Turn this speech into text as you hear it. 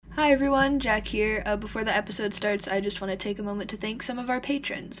Hi everyone, Jack here. Before the episode starts, I just want to take a moment to thank some of our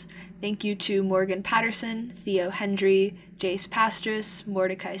patrons. Thank you to Morgan Patterson, Theo Hendry, Jace Pastris,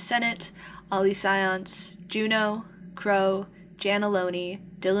 Mordecai Sennett, Ollie Science, Juno, Crow, Jan Aloni,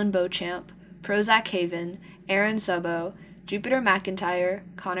 Dylan Beauchamp, Prozac Haven, Aaron Subbo, Jupiter McIntyre,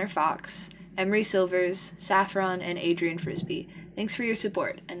 Connor Fox, Emery Silvers, Saffron, and Adrian Frisbee. Thanks for your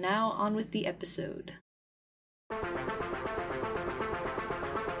support, and now on with the episode.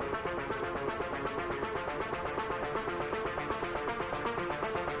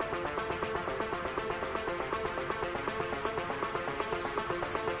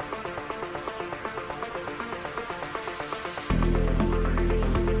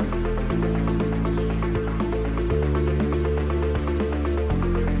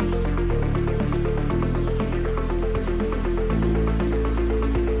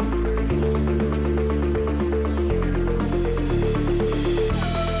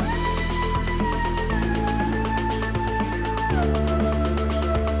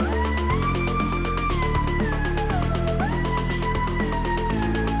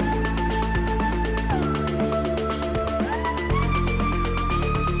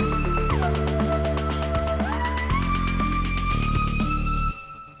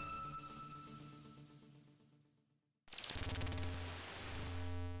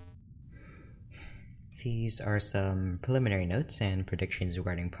 These are some preliminary notes and predictions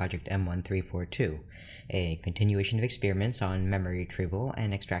regarding Project M1342, a continuation of experiments on memory retrieval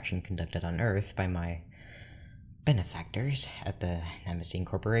and extraction conducted on Earth by my benefactors at the Nemesis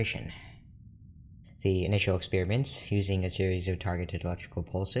Corporation. The initial experiments, using a series of targeted electrical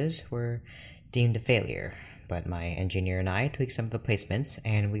pulses, were deemed a failure, but my engineer and I tweaked some of the placements,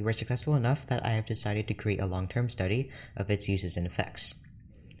 and we were successful enough that I have decided to create a long-term study of its uses and effects.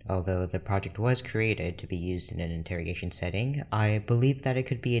 Although the project was created to be used in an interrogation setting, I believe that it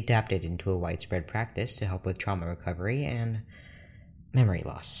could be adapted into a widespread practice to help with trauma recovery and memory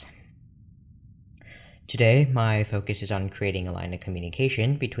loss. Today, my focus is on creating a line of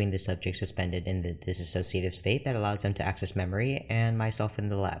communication between the subject suspended in the dissociative state that allows them to access memory and myself in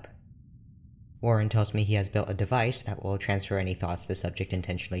the lab. Warren tells me he has built a device that will transfer any thoughts the subject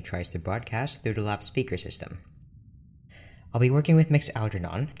intentionally tries to broadcast through the lab speaker system. I'll be working with Mix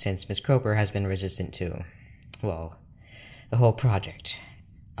Algernon, since Miss Kroper has been resistant to, well, the whole project.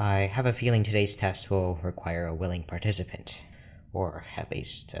 I have a feeling today's test will require a willing participant, or at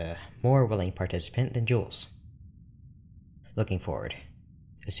least a more willing participant than Jules. Looking forward.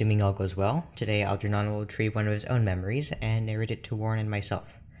 Assuming all goes well, today Algernon will retrieve one of his own memories and narrate it to Warren and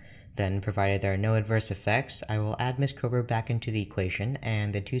myself. Then, provided there are no adverse effects, I will add Miss Kroper back into the equation,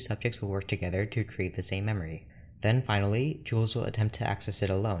 and the two subjects will work together to retrieve the same memory. Then, finally, Jules will attempt to access it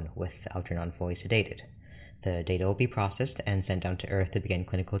alone, with Algernon fully sedated. The data will be processed and sent down to Earth to begin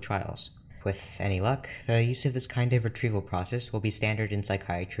clinical trials. With any luck, the use of this kind of retrieval process will be standard in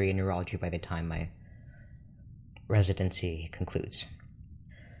psychiatry and neurology by the time my residency concludes.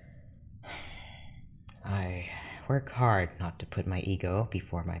 I work hard not to put my ego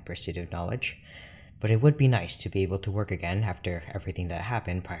before my pursuit of knowledge, but it would be nice to be able to work again after everything that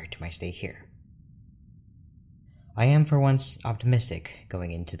happened prior to my stay here. I am for once optimistic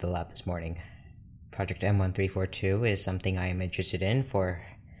going into the lab this morning. Project M1342 is something I am interested in for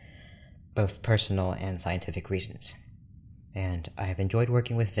both personal and scientific reasons, and I have enjoyed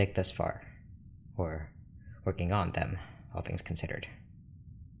working with Vic thus far, or working on them, all things considered.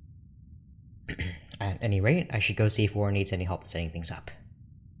 At any rate, I should go see if Warren needs any help setting things up.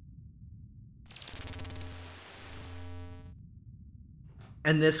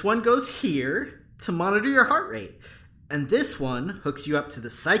 And this one goes here to monitor your heart rate. And this one hooks you up to the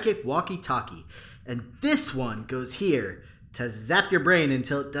psychic walkie-talkie. And this one goes here to zap your brain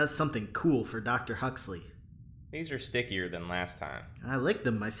until it does something cool for Dr. Huxley. These are stickier than last time. I licked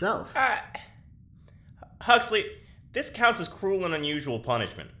them myself. Huxley, this counts as cruel and unusual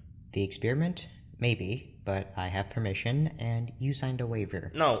punishment. The experiment? Maybe, but I have permission, and you signed a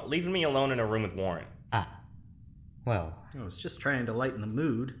waiver. No, leaving me alone in a room with Warren. Well. I was just trying to lighten the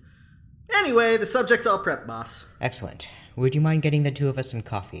mood. Anyway, the subject's all prepped, boss. Excellent. Would you mind getting the two of us some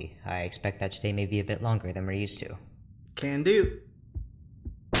coffee? I expect that today may be a bit longer than we're used to. Can do.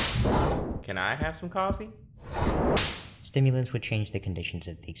 Can I have some coffee? Stimulants would change the conditions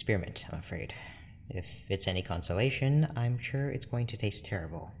of the experiment, I'm afraid. If it's any consolation, I'm sure it's going to taste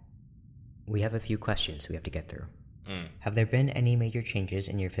terrible. We have a few questions we have to get through. Have there been any major changes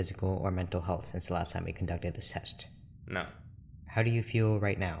in your physical or mental health since the last time we conducted this test? No. How do you feel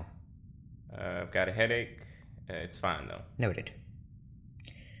right now? I've got a headache. It's fine, though. Noted.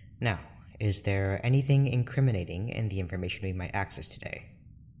 Now, is there anything incriminating in the information we might access today?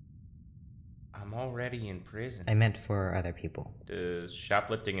 I'm already in prison. I meant for other people. Does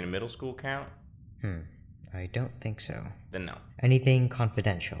shoplifting in middle school count? I don't think so. Then no. Anything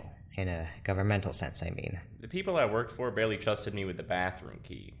confidential, in a governmental sense, I mean. The people I worked for barely trusted me with the bathroom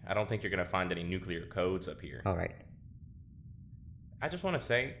key. I don't think you're gonna find any nuclear codes up here. Alright. I just want to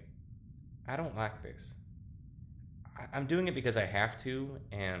say, I don't like this. I'm doing it because I have to,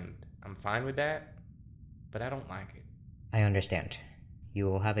 and I'm fine with that, but I don't like it. I understand. You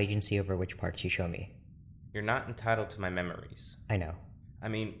will have agency over which parts you show me. You're not entitled to my memories. I know. I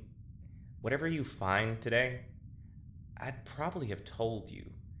mean, whatever you find today, I'd probably have told you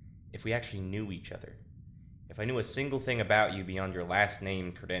if we actually knew each other. If I knew a single thing about you beyond your last name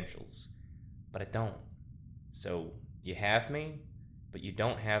and credentials. But I don't. So, you have me, but you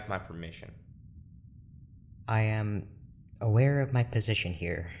don't have my permission. I am aware of my position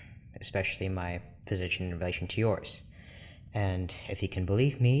here, especially my position in relation to yours. And if you can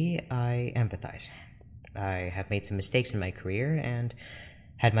believe me, I empathize. I have made some mistakes in my career and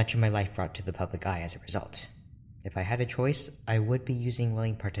had much of my life brought to the public eye as a result. If I had a choice, I would be using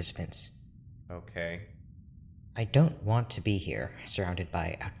willing participants. Okay. I don't want to be here, surrounded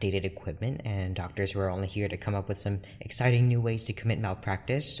by outdated equipment and doctors who are only here to come up with some exciting new ways to commit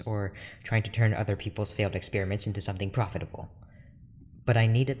malpractice or trying to turn other people's failed experiments into something profitable. But I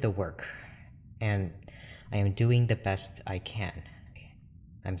needed the work, and I am doing the best I can.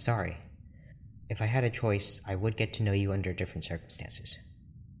 I'm sorry. If I had a choice, I would get to know you under different circumstances.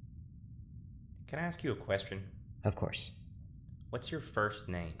 Can I ask you a question? Of course. What's your first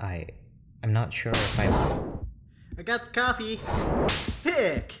name? I'm not sure if I got the coffee.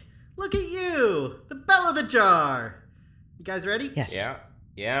 Vic, look at you! The belle of the jar! You guys ready? Yes.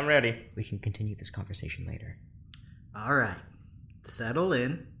 Yeah, I'm ready. We can continue this conversation later. Alright. Settle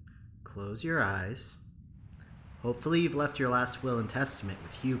in. Close your eyes. Hopefully you've left your last will and testament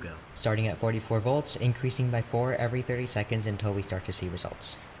with Hugo. Starting at 44 volts, increasing by 4 every 30 seconds until we start to see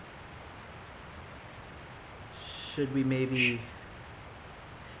results. Should we maybe...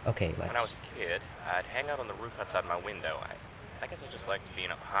 Okay, When I was a kid, I'd hang out on the roof outside my window. I guess I just liked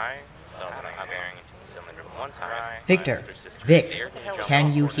being up high, so I'm staring into the cylinder one time. Victor! Vic!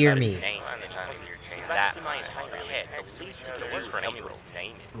 Can you hear me? That's in my entire head. The least you could do for an 8-year-old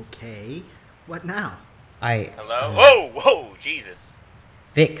name it. Okay. What now? Hello? Whoa, Jesus.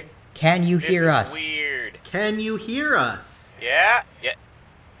 Vic, can you hear This us? is weird. Can you hear us? Yeah.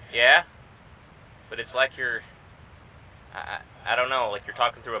 But it's like you're... I don't know, like you're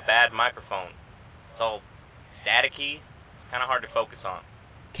talking through a bad microphone. It's all staticky. It's kind of hard to focus on.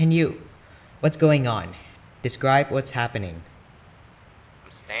 Can you? What's going on? Describe what's happening.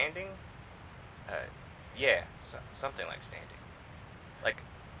 I'm standing? Yeah, something like standing. Like,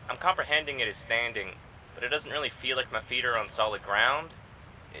 I'm comprehending it as standing, but it doesn't really feel like my feet are on solid ground.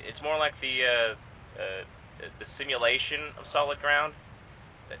 It's more like the simulation of solid ground.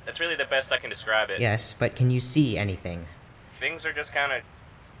 That's really the best I can describe it. Yes, but can you see anything? Things are just kind of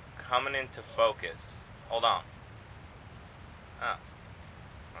coming into focus. Hold on.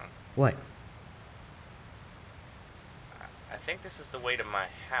 What? I think this is the way to my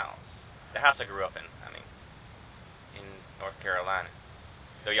house. The house I grew up in, in North Carolina.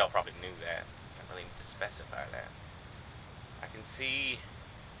 Though y'all probably knew that. I don't really need to specify that. I can see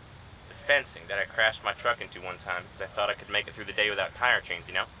the fencing that I crashed my truck into one time because I thought I could make it through the day without tire chains,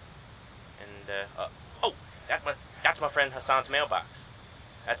 you know? And, that's my friend Hassan's mailbox.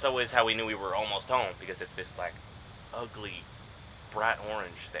 That's always how we knew we were almost home, because it's this, like, ugly, bright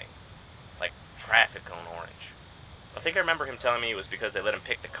orange thing. Like, traffic cone orange. I think I remember him telling me it was because they let him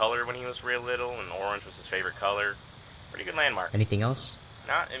pick the color when he was real little, and orange was his favorite color. Pretty good landmark. Anything else?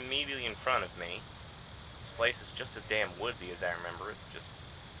 Not immediately in front of me. This place is just as damn woodsy as I remember it. Just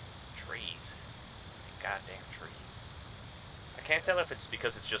trees. Goddamn trees. I can't tell if it's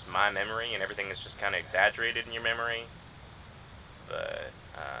because it's just my memory and everything is just kind of exaggerated in your memory. But,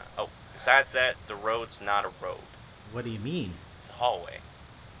 besides that, the road's not a road. What do you mean? It's a hallway.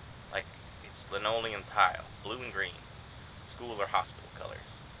 Like, it's linoleum tile, blue and green. School or hospital colors.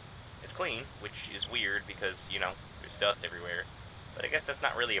 It's clean, which is weird because, there's dust everywhere. But I guess that's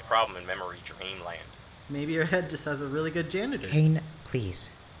not really a problem in memory dreamland. Maybe your head just has a really good janitor. Kane,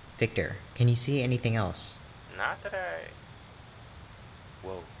 please. Victor, can you see anything else? Not that I...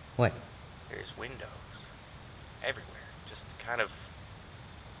 Whoa. What? There's windows. Everywhere. Just kind of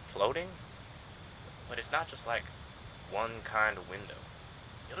floating. But it's not just like one kind of window.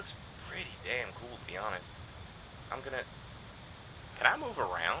 It looks pretty damn cool, to be honest. Can I move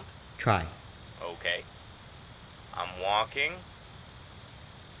around? Try. Okay. I'm walking.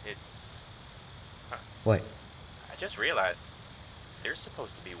 What? I just realized there's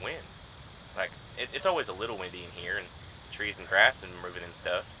supposed to be wind. Like, it's always a little windy in here, and trees and grass and moving and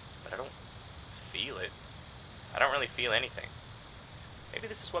stuff, but I don't feel it. I don't really feel anything. Maybe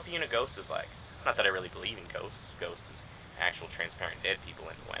this is what being a ghost is like. Not that I really believe in ghosts. Ghosts is actual transparent dead people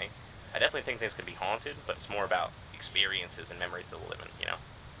anyway. I definitely think things can be haunted, but it's more about experiences and memories that we'll live in, you know?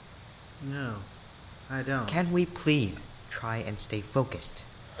 No, I don't. Can we please try and stay focused?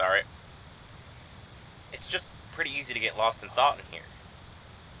 Sorry. It's just pretty easy to get lost in thought in here.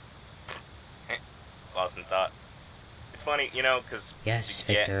 Lost in thought. It's funny, you know, because... Yes,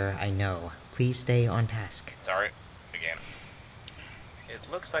 Victor, I know. Please stay on task. Sorry. Again.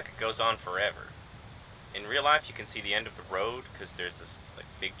 It looks like it goes on forever. In real life, you can see the end of the road, because there's this, like,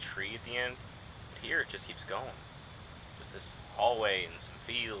 big tree at the end. But here, it just keeps going. Just this hallway and some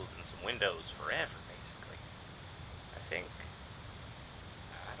fields and some windows forever, basically. I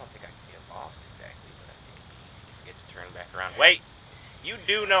don't think I can get lost exactly, but I think it's easy to forget to turn back around. Wait! You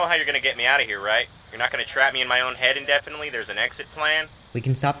do know how you're going to get me out of here, right? You're not going to trap me in my own head indefinitely? There's an exit plan? We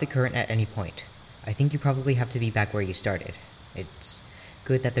can stop the current at any point. I think you probably have to be back where you started. It's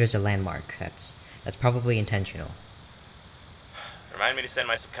good that there's a landmark. That's probably intentional. Remind me to send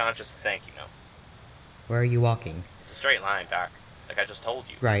my subconscious a thank you note. Where are you walking? It's a straight line, Doc. Like I just told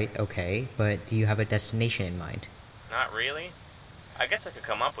you. Right, okay, but do you have a destination in mind? Not really. I guess I could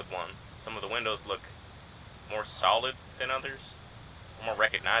come up with one. Some of the windows look more solid than others. Or more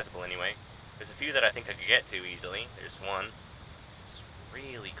recognizable, anyway. There's a few that I think I could get to easily. There's one. It's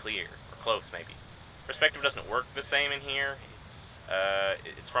really clear. Or close, maybe. Perspective doesn't work the same in here.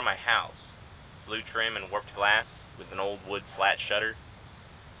 It's from my house. Blue trim and warped glass with an old wood flat shutter.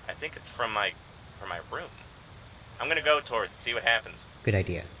 I think it's from my room. I'm gonna go towards it, see what happens. Good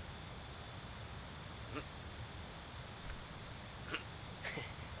idea.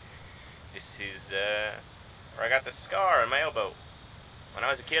 This is, where I got the scar on my elbow. When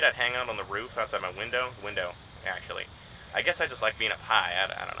I was a kid, I'd hang out on the roof outside my window. Actually. I guess I just like being up high,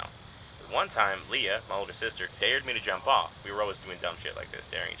 I don't know. But one time, Leah, my older sister, dared me to jump off. We were always doing dumb shit like this,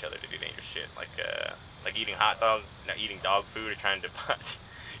 daring each other to do dangerous shit. Like eating eating dog food or trying to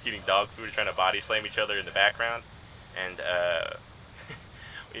body slam each other in the background. And,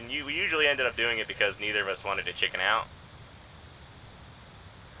 we usually ended up doing it because neither of us wanted to chicken out.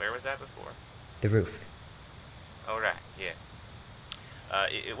 Where was that before? The roof. Oh, right, yeah.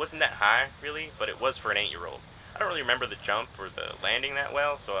 It wasn't that high, really, but it was for an 8-year-old. I don't really remember the jump or the landing that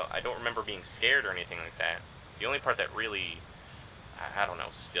well, so I don't remember being scared or anything like that. The only part that really,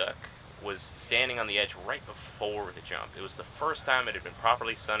 stuck was standing on the edge right before the jump. It was the first time it had been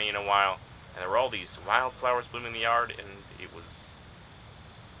properly sunny in a while, and there were all these wildflowers blooming in the yard, and it was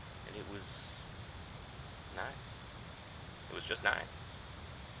nice. It was just nice.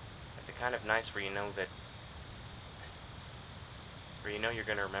 Like the kind of nice where you know you're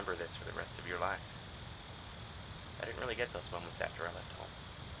going to remember this for the rest of your life. I didn't really get those moments after I left home.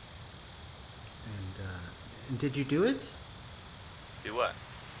 And did you do it? Do what?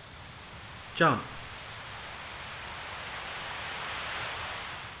 Jump.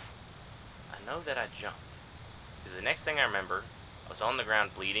 I know that I jumped. Because the next thing I remember, I was on the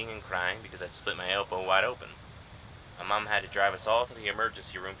ground bleeding and crying because I'd split my elbow wide open. My mom had to drive us all to the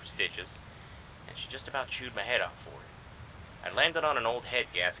emergency room for stitches, and she just about chewed my head off for it. I landed on an old head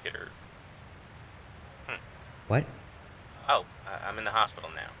gasket, or... What? Oh, I'm in the hospital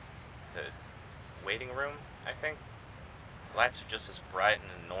now. The waiting room, I think. The lights are just as bright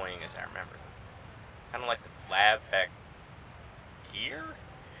and annoying as I remember them. Kind of like the lab back here?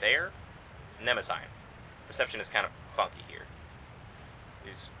 There? Nemesign. Reception is kind of funky here.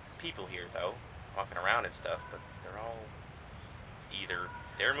 There's people here, though, walking around and stuff, but they're all either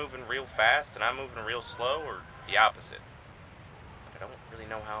they're moving real fast and I'm moving real slow, or the opposite. But I don't really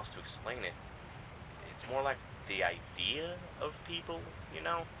know how else to explain it. It's more like the idea of people, you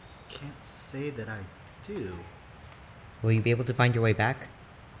know? Can't say that I do. Will you be able to find your way back?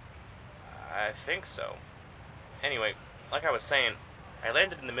 I think so. Anyway, like I was saying, I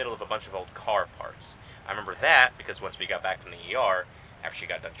landed in the middle of a bunch of old car parts. I remember that because once we got back from the ER, after she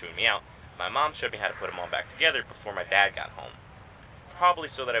got done chewing me out, my mom showed me how to put them all back together before my dad got home. Probably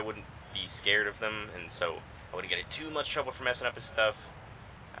so that I wouldn't be scared of them, and so I wouldn't get in too much trouble for messing up his stuff.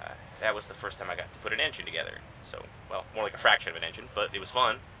 That was the first time I got to put an engine together. So, well, more like a fraction of an engine, but it was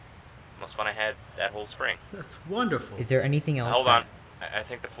fun. Most fun I had that whole spring. That's wonderful. Is there anything else Hold on. I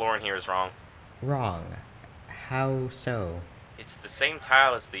think the floor in here is wrong. Wrong? How so? It's the same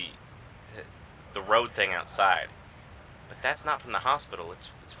tile as the road thing outside. But that's not from the hospital.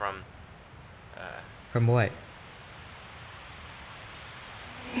 It's from... From what?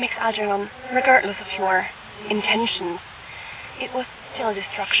 Mix Algernon, regardless of your intentions, it was still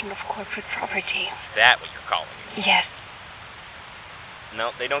destruction of corporate property. Is that what you're calling it? Yes.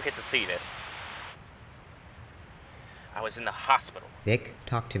 No, they don't get to see this. I was in the hospital. Vic,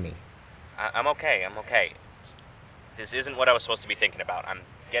 talk to me. I'm okay. This isn't what I was supposed to be thinking about. I'm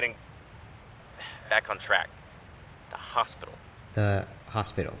getting back on track. The hospital. The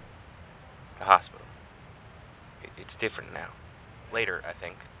hospital. The hospital. It's different now. Later, I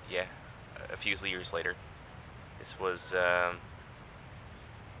think. Yeah, a few years later. This was, I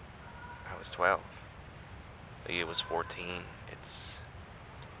was 12. Leah was 14.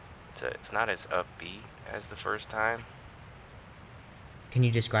 It's not as upbeat as the first time. Can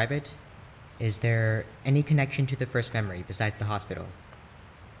you describe it? Is there any connection to the first memory besides the hospital?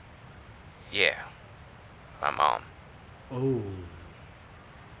 Yeah. My mom. Oh.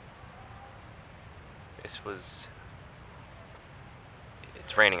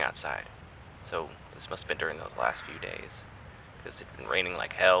 It's raining outside. So this must have been during those last few days. Because it's been raining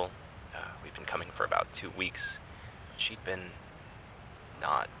like hell. We've been coming for about 2 weeks. She'd been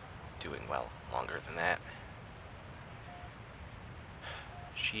not doing well longer than that.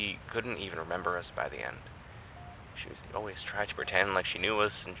 She couldn't even remember us by the end. She always tried to pretend like she knew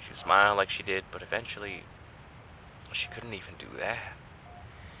us and she smiled like she did, but eventually she couldn't even do that.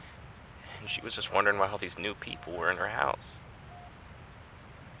 And she was just wondering why all these new people were in her house.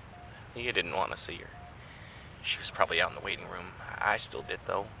 Leah didn't want to see her. She was probably out in the waiting room. I still did,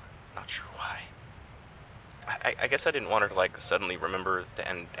 though. Not sure why. I guess I didn't want her to, suddenly remember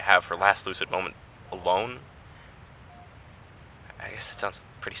and have her last lucid moment alone. I guess it sounds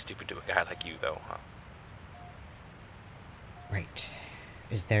pretty stupid to a guy like you, though, huh? Right.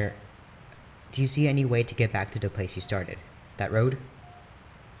 Do you see any way to get back to the place you started? That road?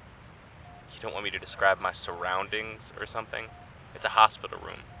 You don't want me to describe my surroundings or something? It's a hospital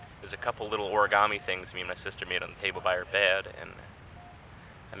room. There's a couple little origami things me and my sister made on the table by her bed, and...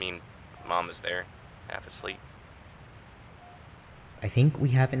 Mom is there, half asleep. I think we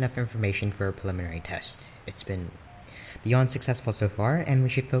have enough information for a preliminary test. It's been beyond successful so far, and we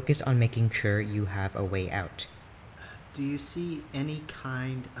should focus on making sure you have a way out. Do you see any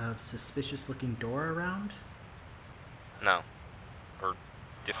kind of suspicious-looking door around? No. Or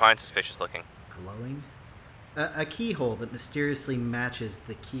define suspicious looking. Glowing? A keyhole that mysteriously matches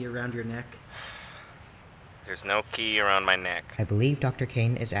the key around your neck? There's no key around my neck. I believe Dr.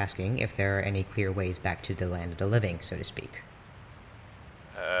 Kane is asking if there are any clear ways back to the land of the living, so to speak.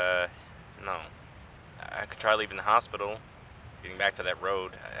 No. I could try leaving the hospital, getting back to that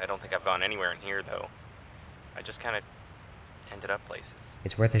road. I don't think I've gone anywhere in here, though. I just kind of ended up places.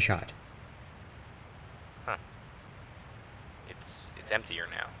 It's worth a shot. Huh. It's emptier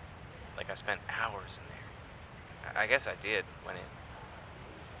now. Like I spent hours in there. I guess I did when it,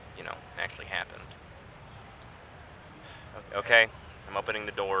 actually happened. Okay, I'm opening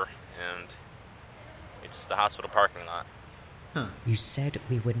the door, and it's the hospital parking lot. Huh. You said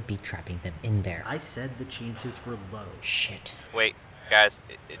we wouldn't be trapping them in there. I said the chances were low. Shit. Wait, guys,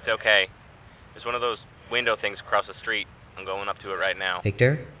 it's okay. There's one of those window things across the street. I'm going up to it right now.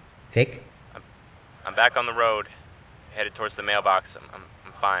 Victor? Vic? I'm back on the road, headed towards the mailbox.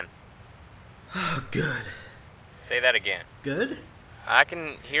 I'm fine. Oh, good. Say that again. Good? I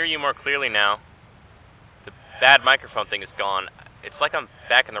can hear you more clearly now. The bad microphone thing is gone. It's like I'm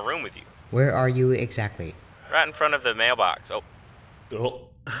back in the room with you. Where are you exactly? Right in front of the mailbox. Oh.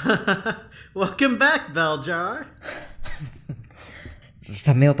 Welcome back, Beljar.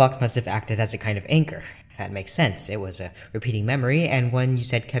 The mailbox must have acted as a kind of anchor. That makes sense. It was a repeating memory, and one you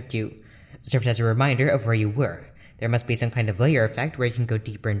said served as a reminder of where you were. There must be some kind of layer effect where you can go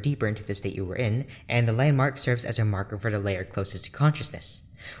deeper and deeper into the state you were in, and the landmark serves as a marker for the layer closest to consciousness.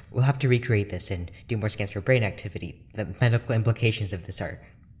 We'll have to recreate this and do more scans for brain activity. The medical implications of this are...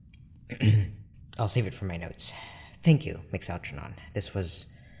 I'll save it for my notes. Thank you, Mixaltronon. This was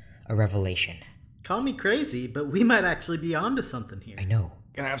a revelation. Call me crazy, but we might actually be onto something here. I know.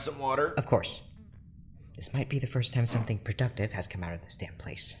 Can I have some water? Of course. This might be the first time something productive has come out of this damn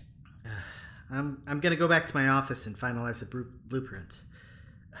place. I'm gonna go back to my office and finalize the blueprints.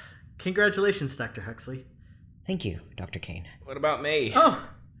 Congratulations, Dr. Huxley. Thank you, Dr. Kane. What about me? Oh,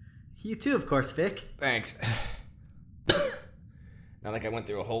 you too, of course, Vic. Thanks. Not like I went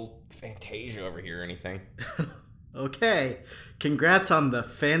through a whole Fantasia over here or anything. Okay, congrats on the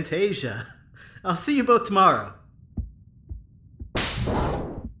Fantasia. I'll see you both tomorrow.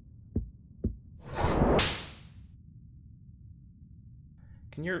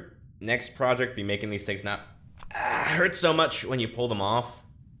 Can your next project be making these things not hurt so much when you pull them off?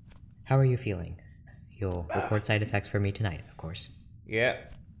 How are you feeling? You'll report side effects for me tonight, of course. Yeah,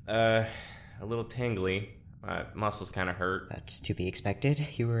 a little tingly. My muscles kind of hurt. That's to be expected.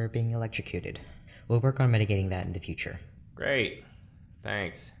 You were being electrocuted. We'll work on mitigating that in the future. Great.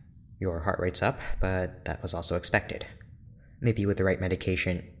 Thanks. Your heart rate's up, but that was also expected. Maybe with the right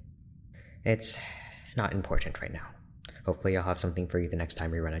medication. It's not important right now. Hopefully I'll have something for you the next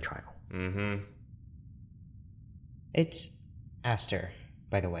time we run a trial. Mm-hmm. It's Aster,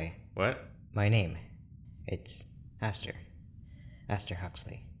 by the way. What? My name. It's Aster. Aster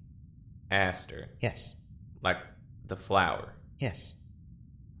Huxley. Aster. Yes. Like the flower. Yes.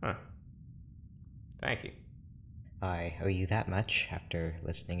 Huh. Thank you. I owe you that much after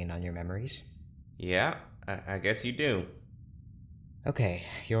listening in on your memories. Yeah, I guess you do. Okay,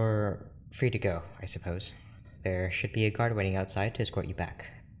 you're free to go, I suppose. There should be a guard waiting outside to escort you back.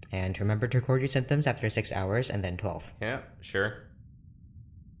 And remember to record your symptoms after 6 hours and then 12. Yeah, sure.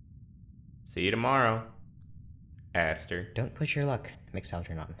 See you tomorrow, Aster. Don't push your luck,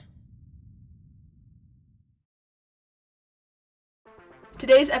 McSalgernon.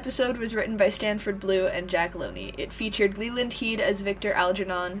 Today's episode was written by Stanford Blue and Jack Loney. It featured Leland Heed as Victor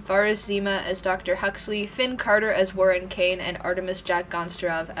Algernon, Varis Zima as Dr. Huxley, Finn Carter as Warren Kane, and Artemis Jack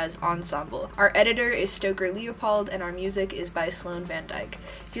Gonsterov as Ensemble. Our editor is Stoker Leopold, and our music is by Sloan Van Dyke.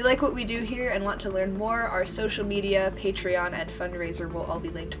 If you like what we do here and want to learn more, our social media, Patreon, and fundraiser will all be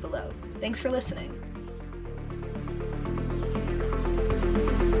linked below. Thanks for listening.